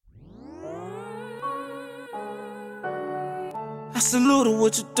salute her,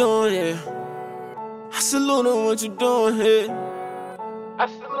 what you doing here? I salute her, what you doing here? I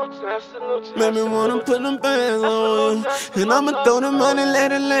salute you. Made me wanna put them bands on you, and I'ma throw the money,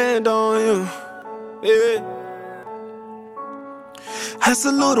 let it land on you. Yeah. I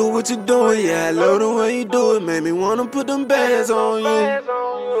salute her, what you doing? Yeah, I love the way you do it. Made me wanna put them bands on you.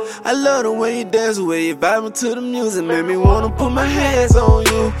 I love the way you dance, the way you vibing to the music. Made me wanna put my hands on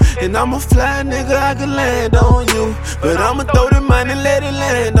you. And I'm a fly nigga, I can land on you. But I'ma throw the money, let it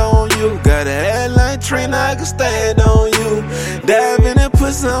land on you. Got a headline train, I can stand on you. Dive in that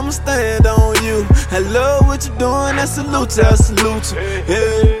pussy, I'ma stand on you. I love what you doing, I salute you, I salute you.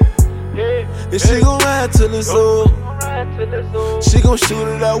 Yeah. And she gon' ride till it's over. She gon' shoot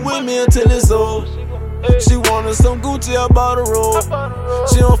it out with me until it's over. She wanted some Gucci, I bought a roll.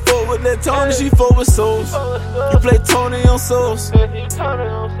 She don't fuck with that Tony, she fuck with souls. You play Tony on souls.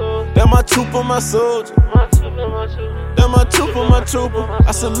 That my trooper, my soldier. That my trooper, my trooper.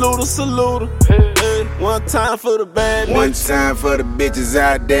 I salute her, salute her. Hey, one time for the bad bitches. One time for the bitches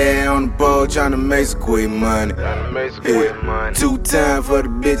out there on the pole tryna make some quick money. Yeah. Two times for the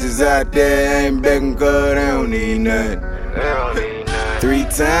bitches out there ain't begging cause they don't need nothing. Three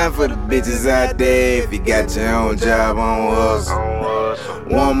times for the bitches out there if you got your own job on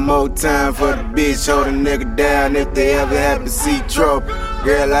hustle. One more time for the bitch, hold a nigga down if they ever happen to see trouble.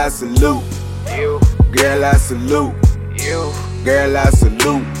 Girl, I salute you. Girl, I salute you. Girl, I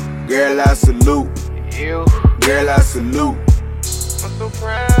salute. Girl, I salute you. Girl, I salute. I'm so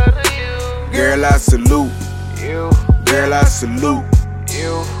proud of you. Girl, I salute You. Girl, I salute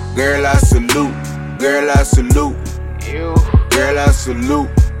You. Girl, I salute. Girl, I salute You. Girl, I salute.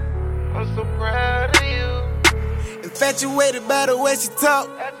 I'm so proud of you. Infatuated by the way she talk.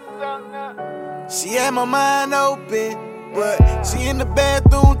 She had my mind open, but she in the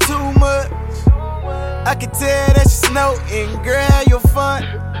bathroom too much. I can tell that she's snoating. Girl, have your fun.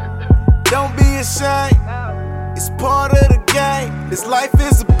 Don't be ashamed. It's part of the game. This life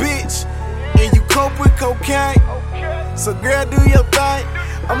is a bitch, and you cope with cocaine. So girl, do your thing.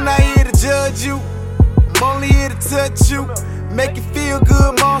 I'm not here to judge you. I'm only here to touch you. Make you feel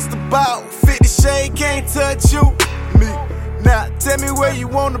good, monster bout 50 shade, can't touch you. Me. Now, tell me where you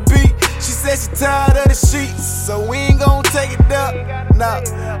wanna be. She said she tired of the sheets, so we ain't gon' take it up. Nah,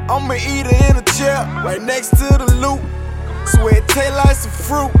 I'ma eat her in a chair, right next to the loop. Swear it taste like some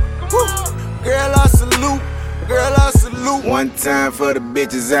fruit. Woo. Girl, I salute. Girl, I salute. One time for the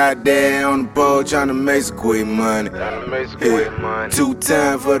bitches out there on the pole tryna make some quick money. Yeah. Two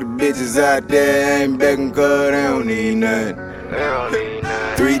times for the bitches out there ain't begging cause they don't need nothing.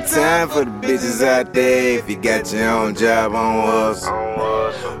 Three times for the bitches out there if you got your own job on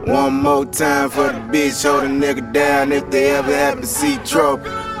hustle. One more time for the bitch, hold a nigga down if they ever happen to see trouble.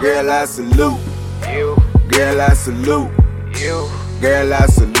 Girl, I salute You. Girl, I salute You. Girl, I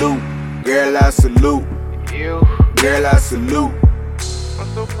salute Girl, I salute You. Girl, I salute I'm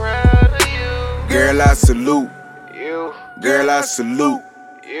so proud of you. Girl, I salute You. Girl, I salute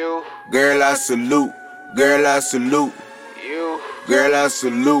You. Girl, I salute Girl, I salute You. Girl, I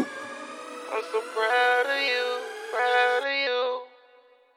salute